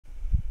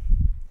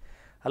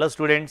Hello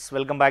students,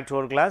 welcome back to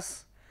our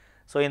class.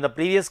 So, in the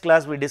previous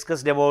class we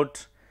discussed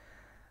about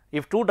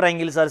if two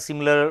triangles are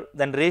similar,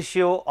 then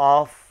ratio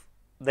of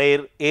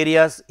their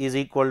areas is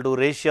equal to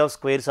ratio of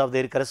squares of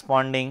their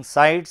corresponding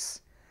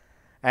sides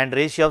and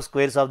ratio of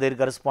squares of their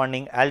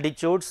corresponding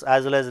altitudes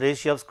as well as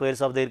ratio of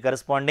squares of their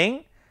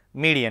corresponding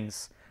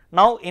medians.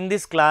 Now, in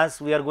this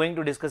class we are going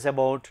to discuss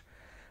about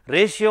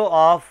ratio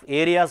of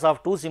areas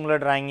of two similar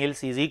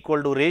triangles is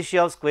equal to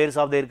ratio of squares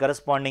of their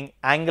corresponding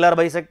angular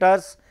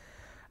bisectors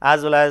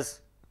as well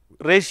as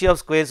ratio of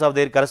squares of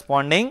their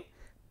corresponding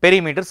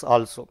perimeters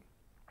also.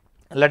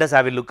 Let us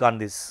have a look on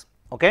this.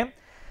 Okay.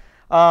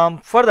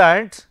 For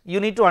that you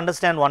need to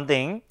understand one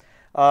thing.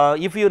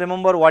 If you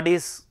remember what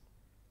is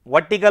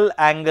vertical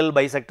angle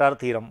bisector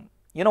theorem,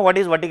 you know what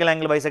is vertical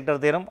angle bisector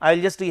theorem. I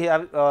will just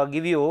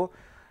give you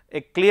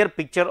a clear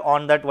picture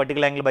on that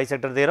vertical angle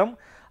bisector theorem.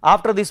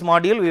 After this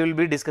module we will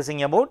be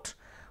discussing about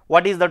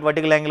what is that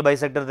vertical angle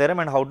bisector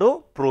theorem and how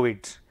to prove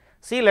it.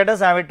 See, let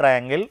us have a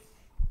triangle.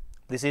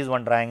 This is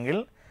one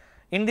triangle.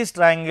 In this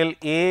triangle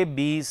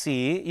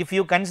ABC, if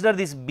you consider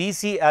this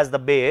BC as the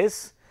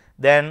base,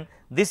 then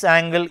this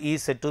angle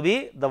is said to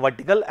be the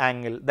vertical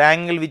angle. The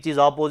angle which is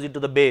opposite to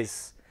the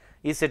base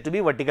is said to be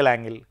vertical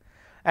angle,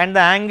 and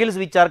the angles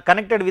which are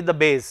connected with the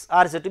base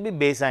are said to be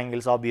base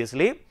angles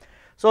obviously.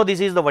 So, this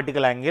is the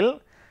vertical angle.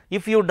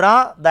 If you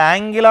draw the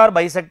angular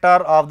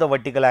bisector of the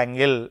vertical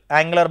angle,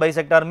 angular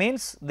bisector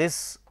means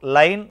this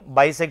line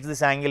bisects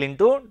this angle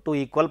into two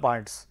equal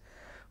parts.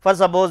 For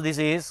suppose this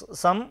is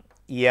some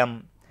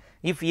M.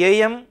 If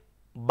AM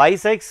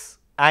bisects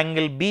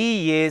angle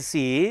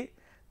BAC,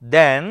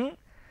 then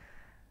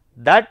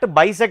that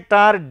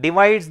bisector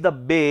divides the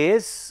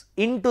base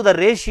into the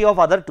ratio of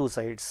other two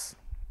sides.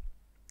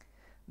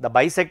 The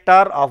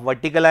bisector of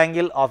vertical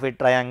angle of a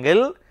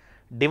triangle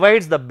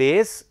divides the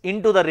base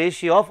into the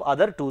ratio of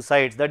other two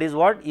sides. That is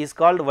what is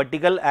called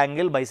vertical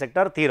angle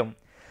bisector theorem.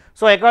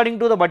 So, according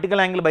to the vertical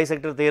angle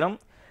bisector theorem,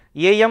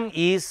 AM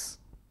is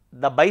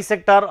the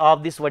bisector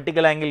of this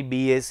vertical angle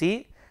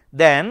BAC,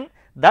 then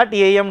that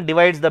AM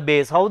divides the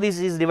base. How this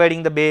is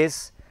dividing the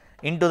base?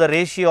 Into the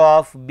ratio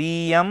of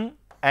BM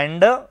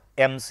and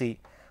MC,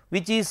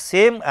 which is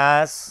same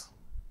as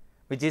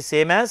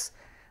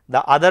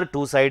the other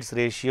two sides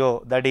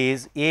ratio, that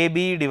is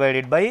AB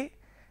divided by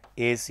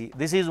AC.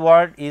 This is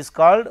what is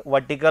called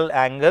vertical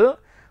angle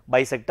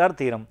bisector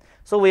theorem.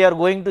 So, we are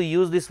going to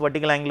use this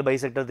vertical angle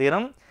bisector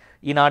theorem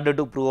in order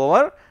to prove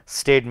our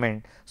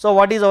statement. So,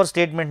 what is our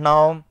statement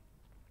now?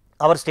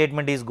 Our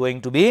statement is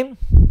going to be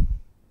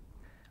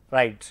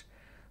right.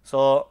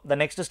 So, the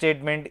next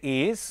statement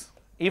is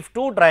if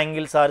two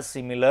triangles are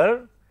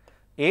similar,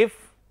 then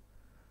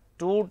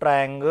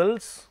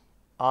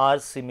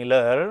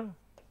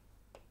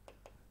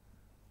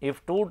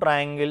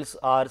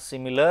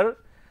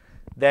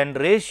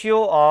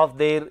ratio of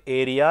their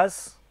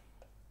areas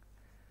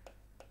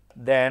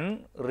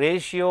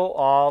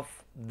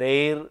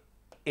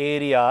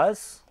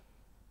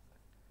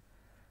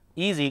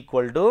is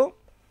equal to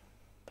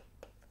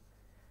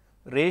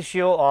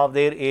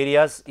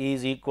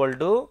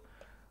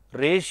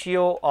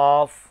ratio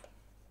of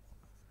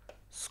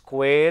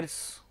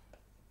squares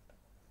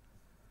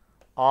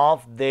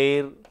of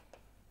their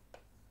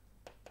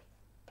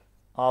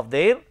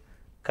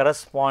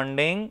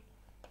corresponding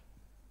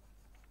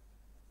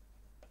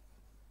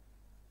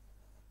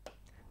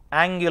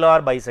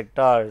angular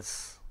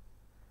bisectors.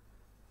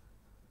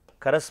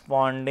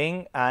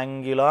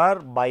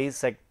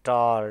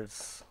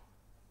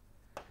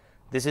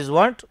 This is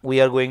what we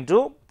are going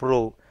to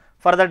prove.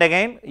 For that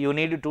again you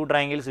need two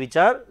triangles which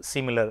are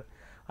similar.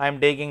 I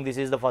am taking this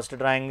is the first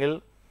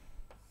triangle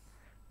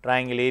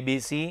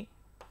ABC,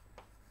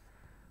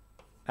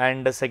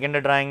 and the second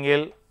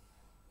triangle,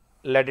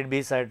 let it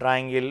be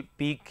triangle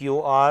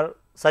PQR,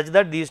 such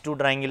that these two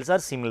triangles are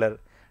similar.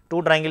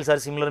 Two triangles are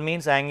similar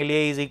means angle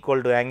A is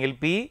equal to angle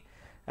P,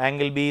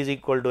 angle B is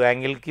equal to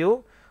angle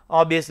Q,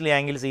 obviously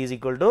angle C is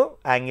equal to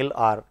angle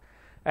R.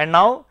 And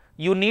now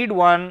you need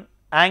one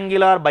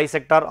angular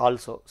bisector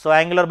also. So,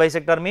 angular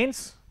bisector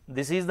means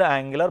this is the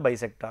angular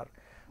bisector.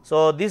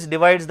 So, this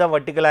divides the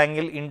vertical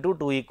angle into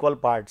two equal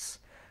parts.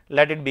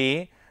 Let it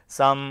be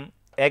some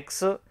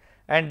x,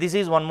 and this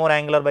is one more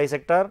angular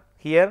bisector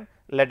here,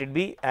 let it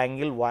be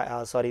angle y,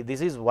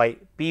 this is y,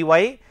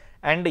 py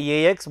and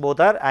ax both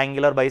are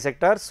angular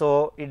bisectors.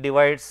 So, it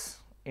divides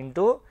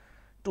into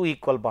two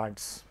equal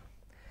parts.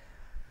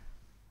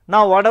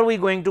 Now, what are we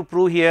going to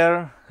prove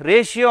here?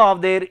 Ratio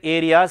of their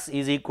areas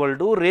is equal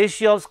to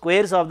ratio of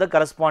squares of the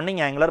corresponding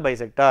angular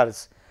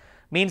bisectors,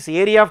 means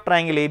area of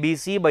triangle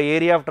ABC by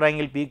area of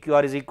triangle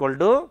PQR is equal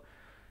to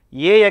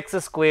ax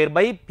square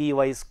by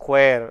py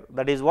square.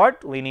 That is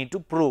what we need to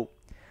prove.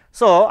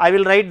 So, I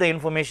will write the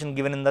information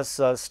given in this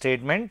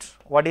statement.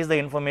 What is the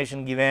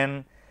information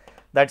given?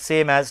 That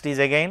same as it is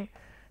again,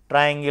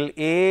 triangle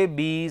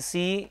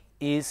ABC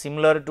is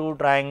similar to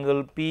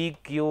triangle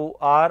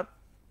PQR.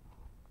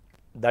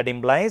 That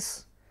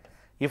implies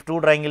if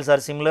two triangles are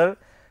similar,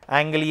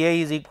 angle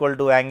A is equal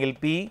to angle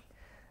P,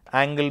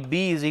 angle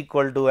B is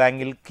equal to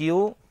angle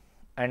Q,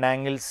 and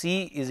angle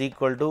C is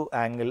equal to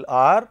angle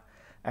R,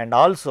 and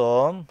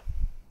also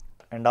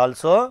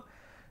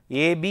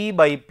AB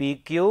by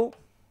PQ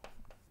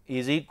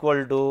is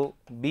equal to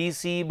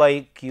BC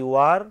by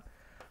QR,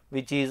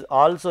 which is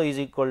also is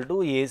equal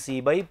to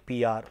AC by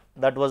PR.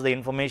 That was the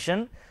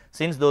information,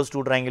 since those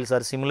two triangles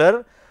are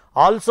similar.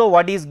 Also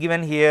what is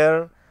given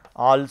here,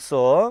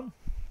 also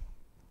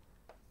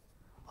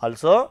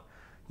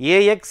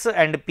AX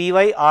and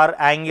PY are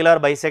angular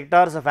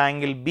bisectors of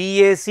angle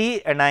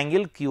BAC and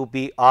angle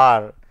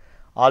QPR.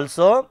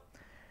 Also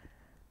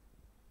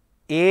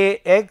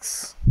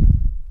AX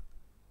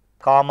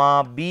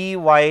comma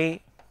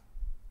BY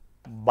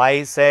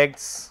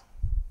bisects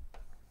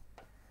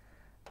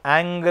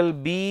angle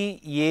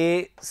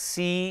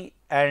BAC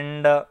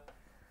and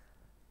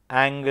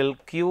angle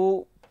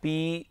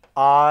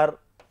QPR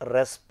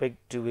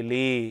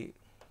respectively.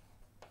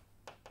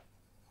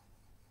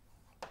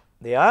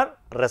 They are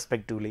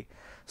respectively.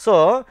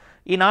 So,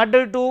 in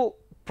order to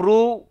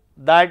prove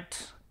that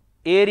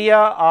area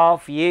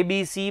of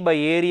ABC by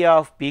area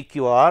of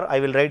PQR, I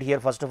will write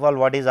here first of all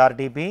what is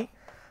RTP.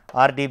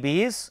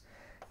 RTP is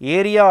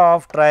area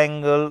of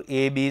triangle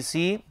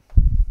ABC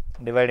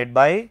divided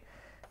by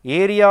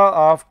area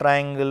of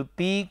triangle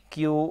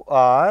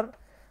PQR,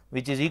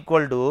 which is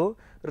equal to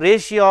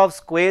ratio of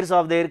squares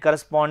of their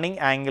corresponding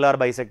angular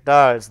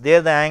bisectors.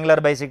 There the angular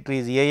bisector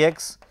is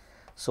AX,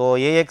 so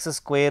AX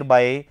square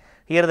by,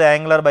 here the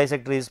angular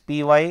bisector is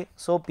PY,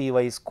 so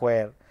PY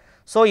square.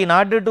 So, in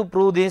order to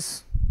prove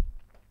this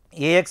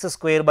AX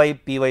square by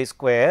PY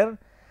square,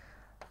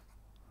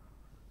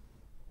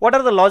 what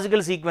are the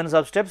logical sequence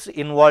of steps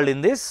involved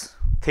in this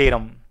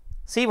theorem?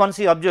 See, once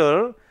you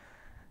observe,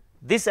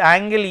 this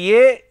angle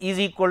A is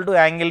equal to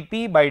angle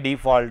P by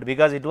default,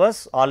 because it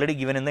was already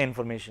given in the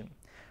information.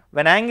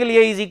 When angle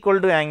A is equal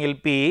to angle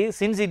P,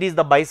 since it is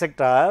the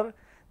bisector,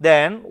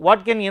 then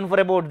what can you infer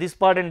about this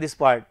part and this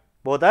part?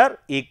 Both are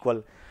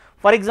equal.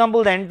 For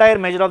example, the entire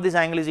measure of this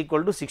angle is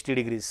equal to 60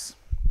 degrees.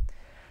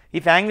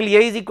 If angle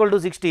A is equal to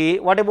 60,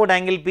 what about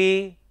angle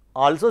P?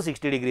 Also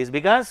 60 degrees,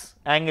 because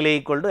angle A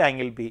equal to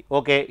angle P.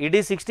 Okay, it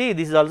is 60,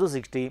 this is also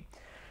 60.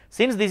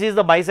 Since this is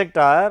the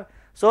bisector,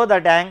 so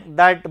that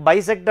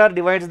bisector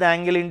divides the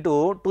angle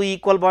into two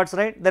equal parts,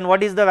 right? Then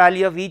what is the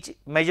value of each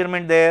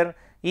measurement there?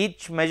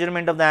 Each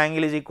measurement of the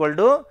angle is equal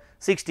to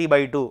 60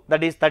 by 2,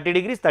 that is 30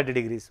 degrees, 30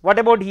 degrees. What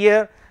about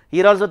here?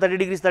 Here also 30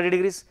 degrees, 30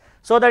 degrees.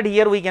 So that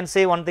here we can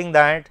say one thing,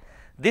 that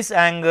this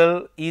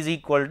angle is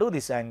equal to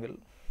this angle,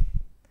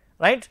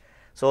 right?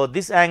 So,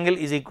 this angle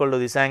is equal to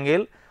this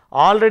angle.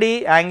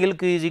 Already angle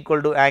Q is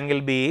equal to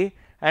angle B,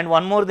 and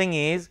one more thing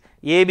is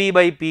AB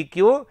by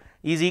PQ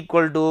is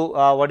equal to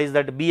what is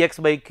that,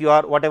 BX by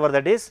QR, whatever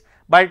that is.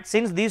 But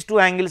since these two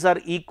angles are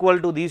equal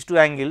to these two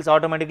angles,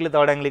 automatically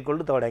third angle equal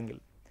to third angle.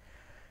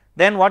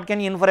 Then what can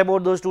you infer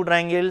about those two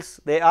triangles?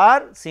 They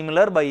are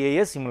similar by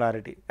a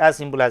similarity, as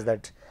simple as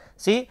that.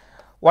 See,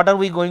 what are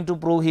we going to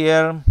prove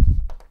here?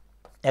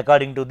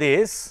 According to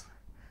this,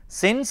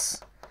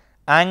 since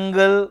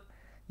angle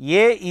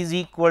A is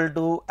equal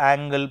to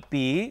angle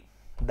P,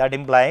 that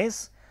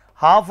implies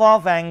half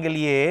of angle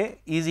A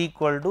is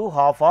equal to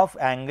half of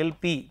angle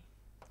P,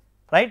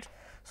 right?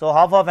 So,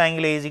 half of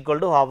angle A is equal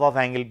to half of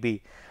angle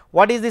P.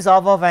 What is this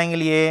half of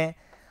angle A?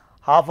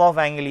 Half of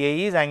angle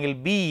A is angle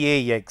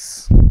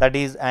BAX, that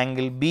is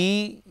angle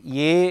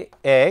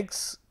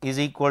BAX is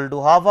equal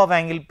to half of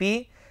angle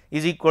P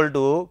is equal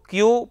to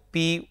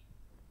QPY,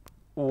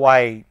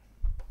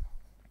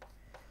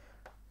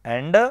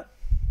 and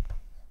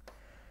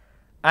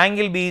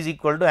angle B is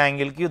equal to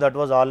angle Q, that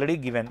was already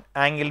given.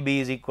 Angle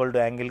B is equal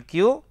to angle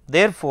Q.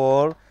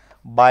 Therefore,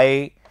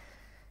 by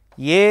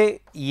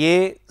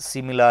AA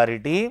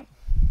similarity,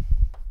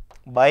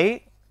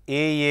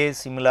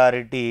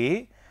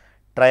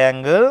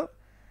 triangle,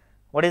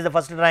 what is the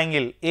first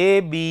triangle?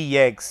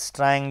 ABX,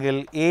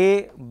 triangle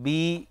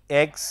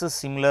ABX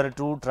similar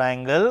to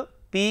triangle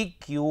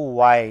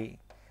PQY.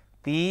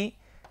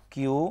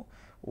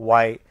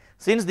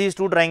 Since these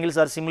two triangles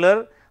are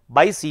similar,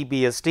 by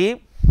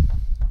CPST,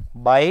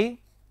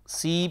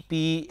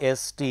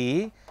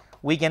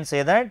 we can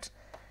say that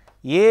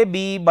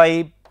AB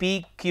by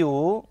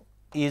PQ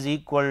is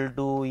equal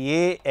to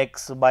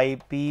AX by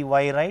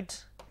PY,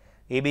 right?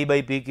 AB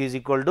by PQ is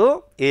equal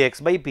to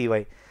AX by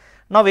PY.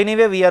 Now,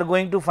 anyway, we are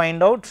going to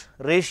find out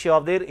ratio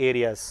of their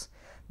areas.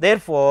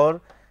 Therefore,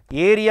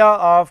 area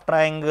of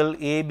triangle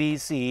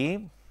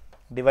ABC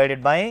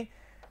divided by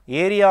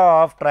area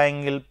of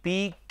triangle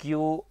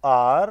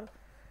PQR,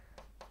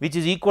 which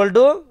is equal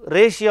to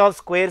ratio of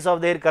squares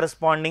of their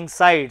corresponding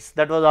sides,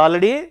 that was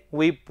already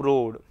we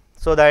proved.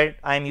 So, that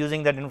I am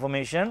using that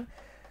information,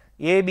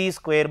 AB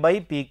square by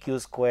PQ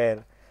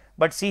square.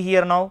 But see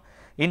here now,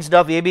 instead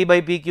of AB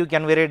by PQ,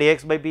 can we write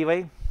AX by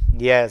PY?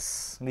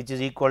 Yes, which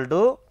is equal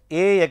to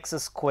AX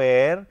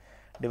square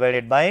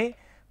divided by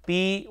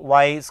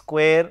PY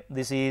square.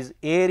 This is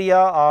area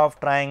of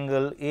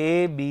triangle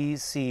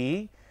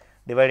ABC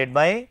divided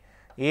by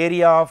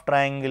area of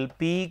triangle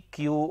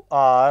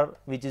PQR,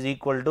 which is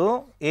equal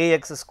to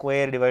AX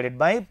square divided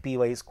by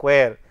PY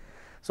square.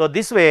 So,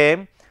 this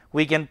way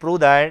we can prove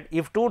that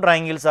if two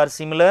triangles are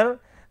similar,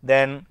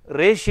 then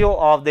ratio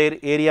of their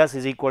areas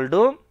is equal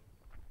to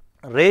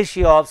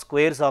ratio of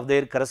squares of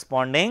their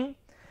corresponding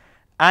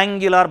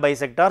angular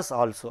bisectors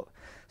also.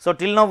 So,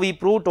 till now we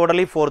proved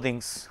totally 4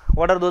 things.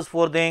 What are those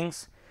 4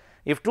 things?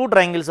 If two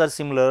triangles are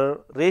similar,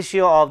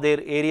 ratio of their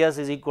areas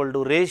is equal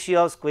to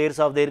ratio of squares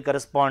of their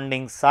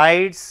corresponding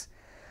sides,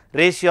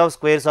 ratio of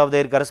squares of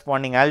their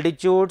corresponding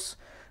altitudes,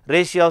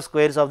 ratio of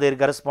squares of their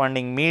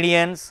corresponding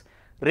medians,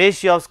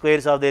 ratio of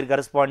squares of their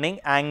corresponding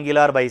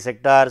angular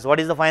bisectors. What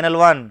is the final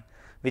one?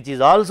 Which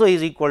is also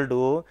is equal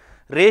to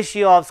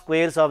ratio of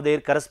squares of their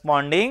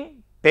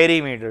corresponding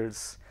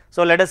perimeters.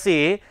 So, let us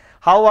see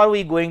how are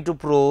we going to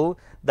prove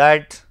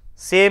that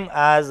same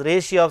as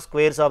ratio of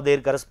squares of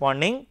their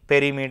corresponding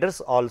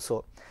perimeters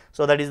also.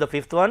 So, that is the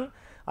fifth one.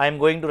 I am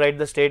going to write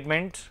the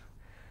statement: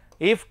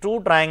 if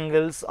two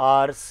triangles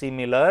are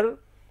similar,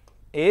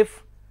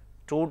 if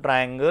two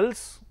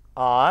triangles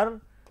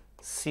are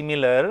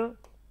similar,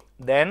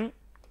 then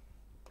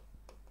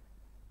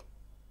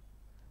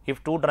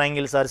if two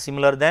triangles are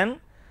similar, then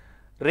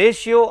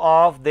ratio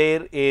of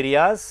their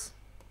areas,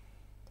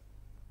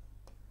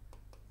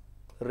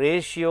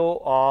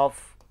 ratio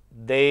of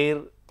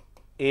their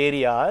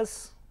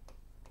areas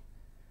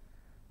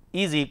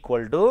is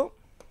equal to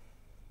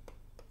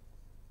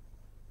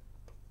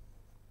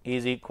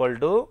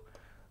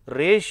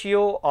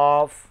ratio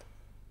of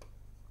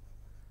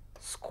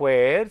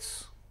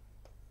squares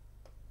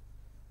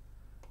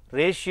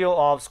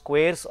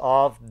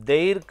of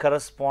their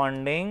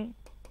corresponding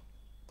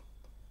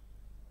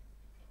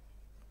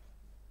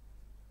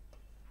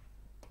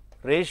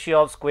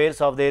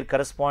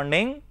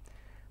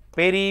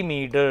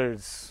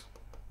perimeters,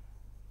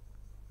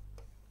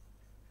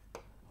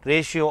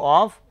 ratio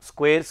of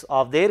squares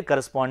of their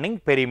corresponding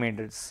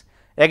perimeters.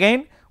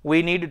 Again,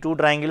 we need two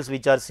triangles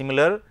which are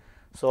similar.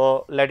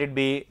 So, let it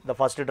be the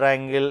first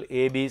triangle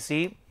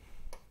ABC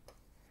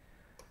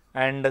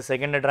and the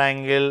second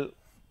triangle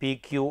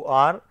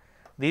PQR.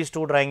 These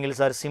two triangles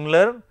are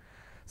similar.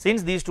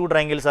 Since these two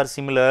triangles are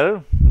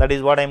similar, that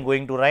is what I am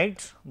going to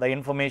write the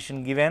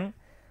information given.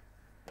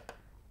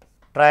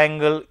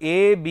 Triangle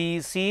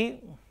ABC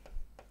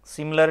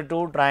similar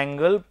to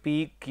triangle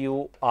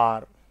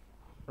PQR,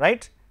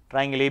 right?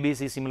 Triangle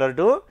ABC similar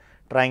to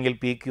triangle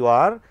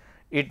PQR.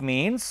 It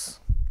means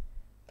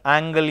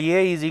angle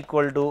A is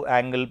equal to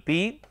angle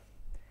P,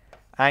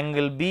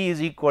 angle B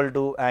is equal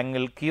to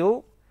angle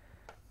Q,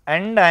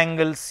 and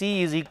angle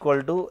C is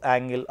equal to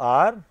angle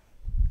R,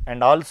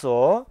 and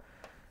also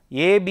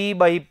AB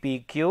by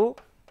PQ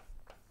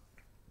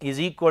is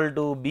equal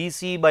to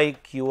BC by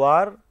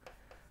QR,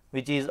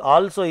 which is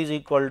also is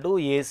equal to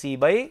AC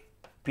by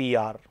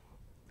PR.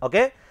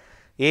 Okay?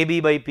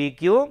 AB by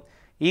PQ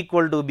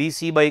equal to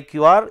BC by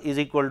QR is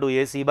equal to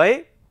AC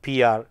by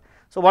PR.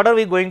 So, what are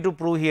we going to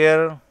prove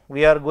here?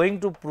 We are going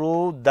to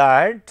prove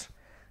that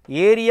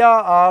area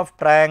of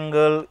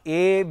triangle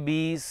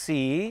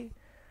ABC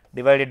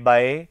divided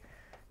by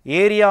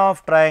area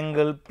of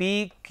triangle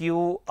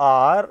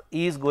PQR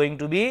is going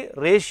to be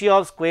ratio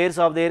of squares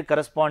of their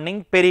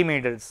corresponding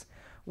perimeters.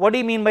 What do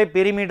you mean by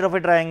perimeter of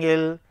a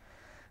triangle?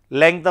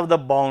 Length of the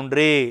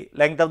boundary.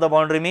 Length of the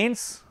boundary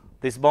means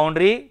this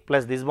boundary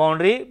plus this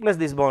boundary plus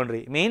this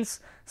boundary, means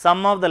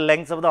sum of the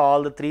lengths of the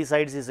all the three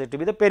sides is said to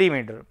be the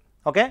perimeter.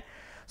 Okay?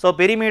 So,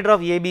 perimeter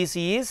of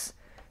ABC is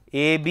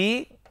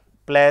AB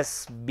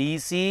plus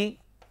BC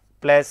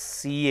plus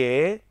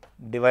CA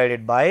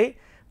divided by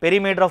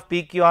perimeter of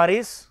PQR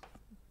is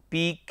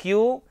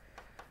PQ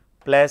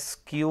plus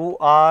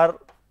QR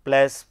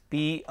plus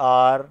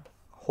PR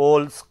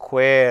whole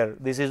square.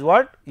 This is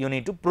what you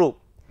need to prove.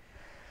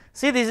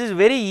 See, this is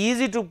very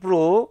easy to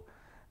prove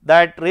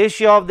that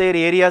ratio of their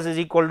areas is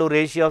equal to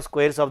ratio of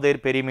squares of their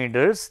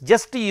perimeters.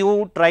 Just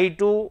you try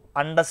to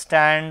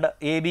understand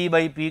AB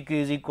by PQ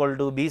is equal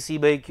to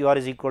BC by QR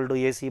is equal to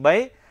AC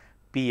by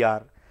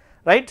PR,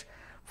 right.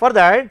 For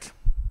that,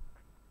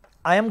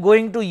 I am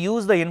going to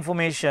use the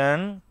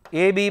information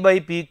AB by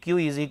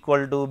PQ is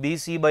equal to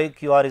BC by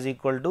QR is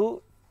equal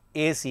to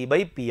AC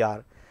by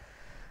PR.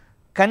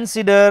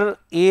 Consider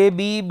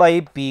AB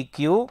by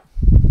PQ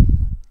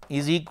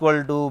is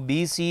equal to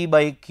BC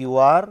by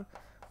QR,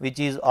 which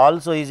is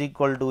also is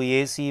equal to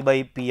AC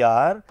by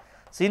PR.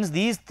 Since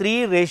these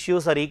three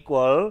ratios are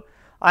equal,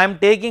 I am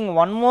taking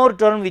one more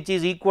term which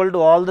is equal to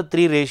all the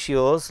three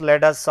ratios.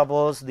 Let us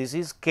suppose this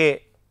is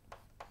K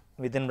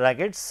within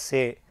brackets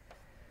say,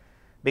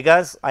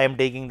 because I am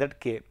taking that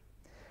K.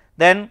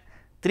 Then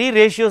three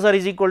ratios are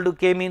is equal to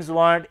K means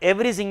what?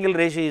 Every single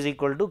ratio is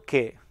equal to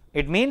K.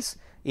 It means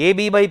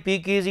AB by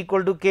PQ is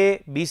equal to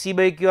K, BC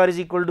by QR is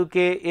equal to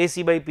K,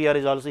 AC by PR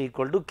is also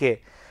equal to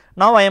K.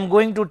 Now, I am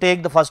going to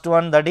take the first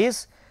one, that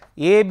is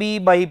AB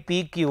by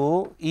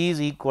PQ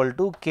is equal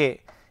to K.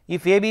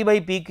 If AB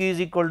by PQ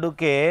is equal to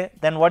K,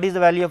 then what is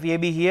the value of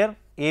AB here?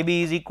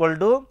 AB is equal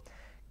to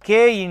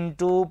K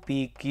into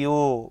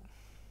PQ.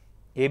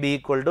 AB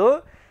equal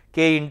to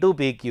K into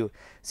PQ.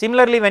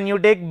 Similarly, when you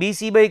take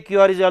BC by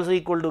QR is also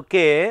equal to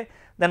K,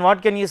 then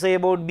what can you say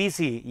about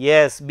BC?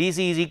 Yes,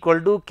 BC is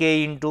equal to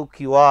K into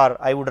QR.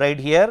 I would write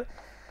here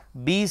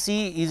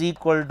BC is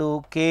equal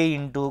to K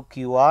into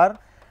QR,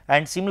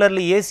 and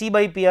similarly AC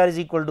by PR is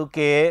equal to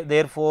K,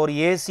 therefore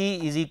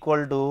AC is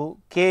equal to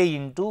K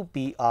into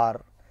PR,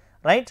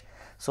 right.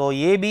 So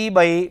AB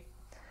by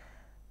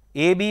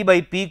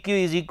PQ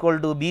is equal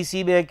to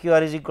BC by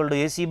QR is equal to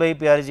AC by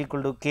PR is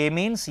equal to K,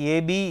 means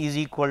AB is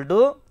equal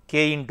to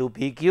K into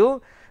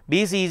PQ,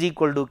 BC is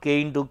equal to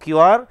K into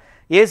QR,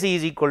 AC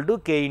is equal to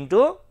K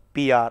into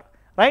PR,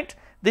 right.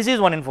 This is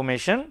one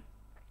information.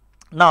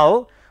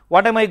 Now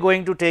what am I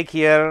going to take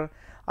here?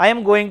 I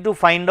am going to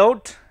find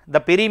out the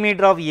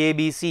perimeter of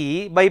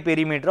ABC by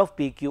perimeter of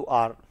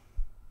PQR.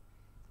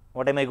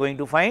 What am I going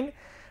to find?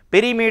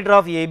 Perimeter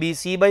of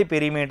ABC by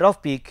perimeter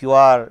of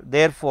PQR.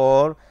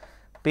 Therefore,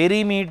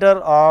 perimeter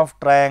of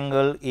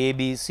triangle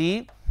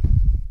ABC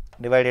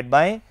divided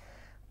by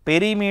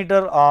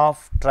perimeter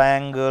of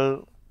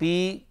triangle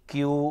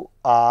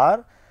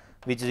PQR,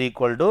 which is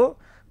equal to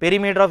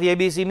perimeter of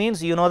ABC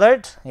means you know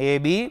that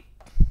AB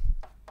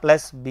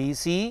plus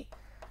BC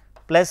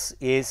plus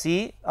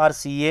AC or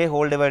CA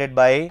whole divided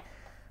by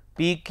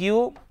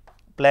PQ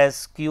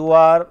plus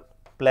QR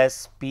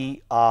plus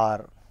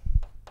PR.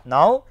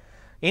 Now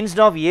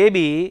instead of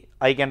AB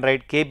I can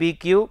write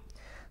KPQ,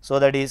 so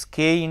that is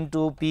K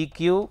into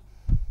PQ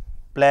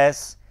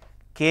plus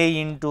K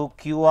into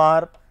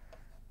QR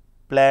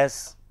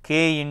plus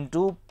K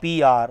into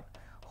PR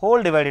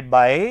whole divided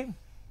by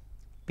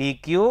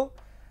PQ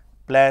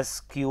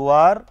plus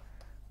QR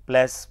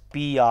plus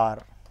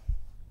PR.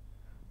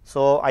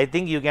 So I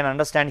think you can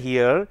understand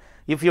here,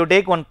 if you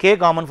take one K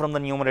common from the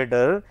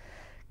numerator,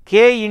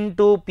 K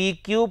into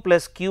PQ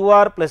plus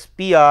QR plus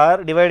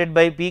PR divided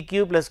by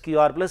PQ plus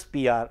QR plus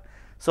PR.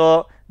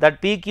 So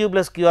that PQ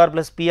plus QR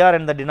plus PR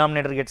and the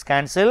denominator gets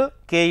cancelled,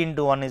 K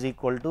into 1 is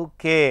equal to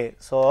K.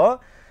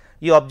 So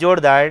you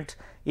observe that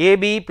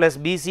AB plus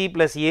BC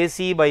plus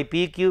AC by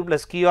PQ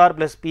plus QR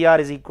plus PR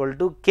is equal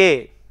to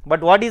K.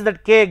 But what is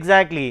that K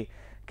exactly?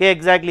 K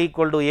exactly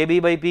equal to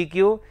AB by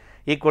PQ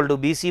equal to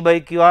BC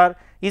by QR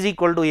is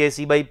equal to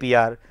AC by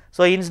PR.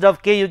 So instead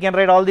of K you can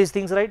write all these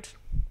things, right.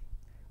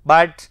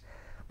 But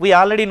we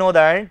already know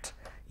that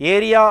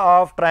area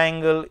of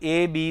triangle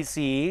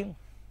ABC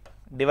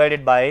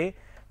divided by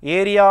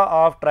area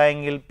of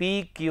triangle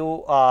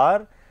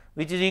PQR,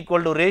 which is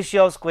equal to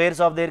ratio of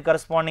squares of their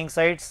corresponding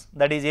sides,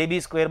 that is AB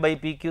square by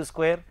PQ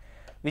square,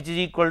 which is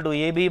equal to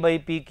AB by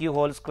PQ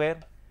whole square,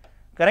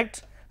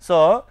 correct.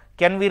 So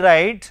can we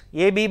write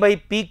AB by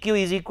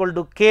PQ is equal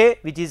to K,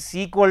 which is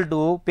equal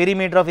to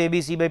perimeter of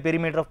ABC by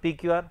perimeter of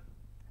PQR,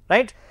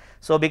 right.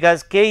 So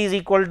because K is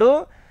equal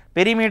to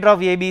perimeter of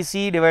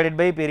ABC divided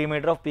by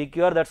perimeter of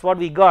PQR, that is what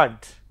we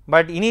got.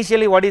 But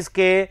initially what is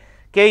K?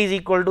 K is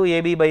equal to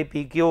AB by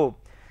PQ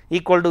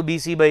equal to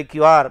BC by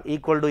QR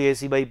equal to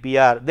AC by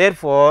PR.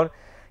 Therefore,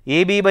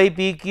 AB by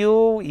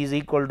PQ is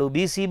equal to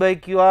BC by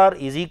QR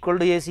is equal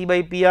to AC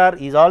by PR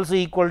is also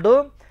equal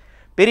to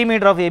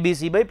perimeter of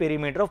ABC by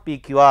perimeter of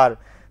PQR.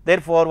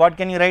 Therefore, what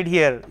can you write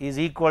here? Is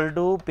equal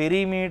to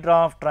perimeter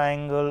of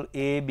triangle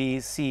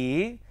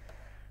ABC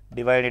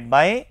divided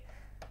by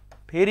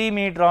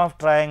perimeter of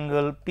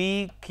triangle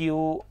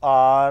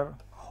PQR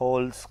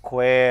whole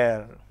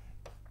square.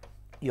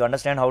 You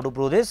understand how to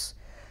prove this?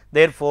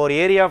 Therefore,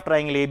 area of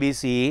triangle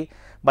ABC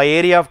by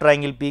area of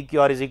triangle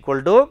PQR is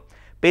equal to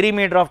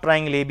perimeter of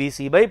triangle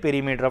ABC by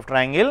perimeter of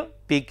triangle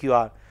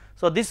PQR.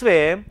 So this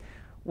way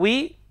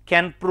we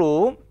can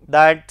prove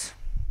that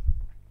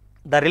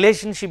the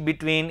relationship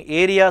between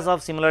areas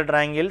of similar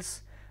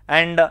triangles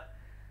and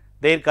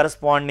their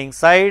corresponding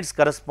sides,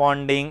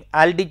 corresponding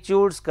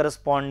altitudes,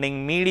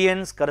 corresponding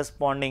medians,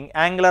 corresponding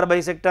angular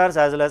bisectors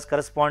as well as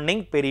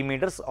corresponding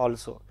perimeters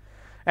also.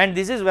 And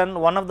this is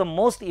one of the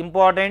most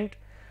important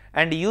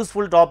and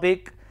useful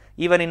topic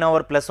even in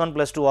our +1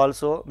 +2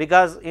 also,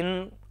 because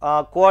in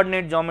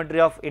coordinate geometry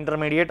of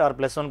intermediate or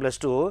 +1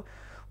 +2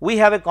 we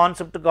have a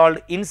concept called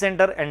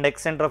incenter and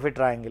excenter of a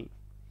triangle.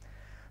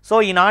 So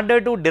in order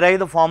to derive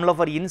the formula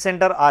for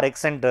incenter or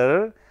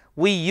excenter,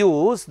 we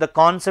use the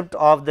concept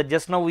of the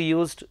just now we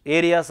used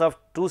areas of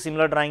two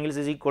similar triangles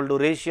is equal to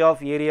ratio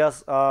of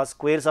areas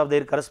squares of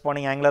their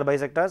corresponding angular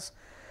bisectors.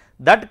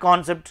 That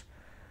concept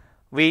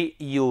we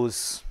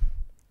use,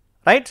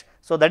 right.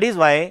 So that is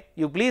why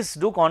you please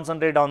do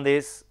concentrate on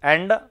this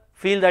and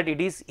feel that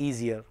it is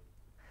easier.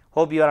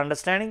 Hope you are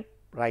understanding,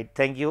 right.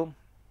 Thank you.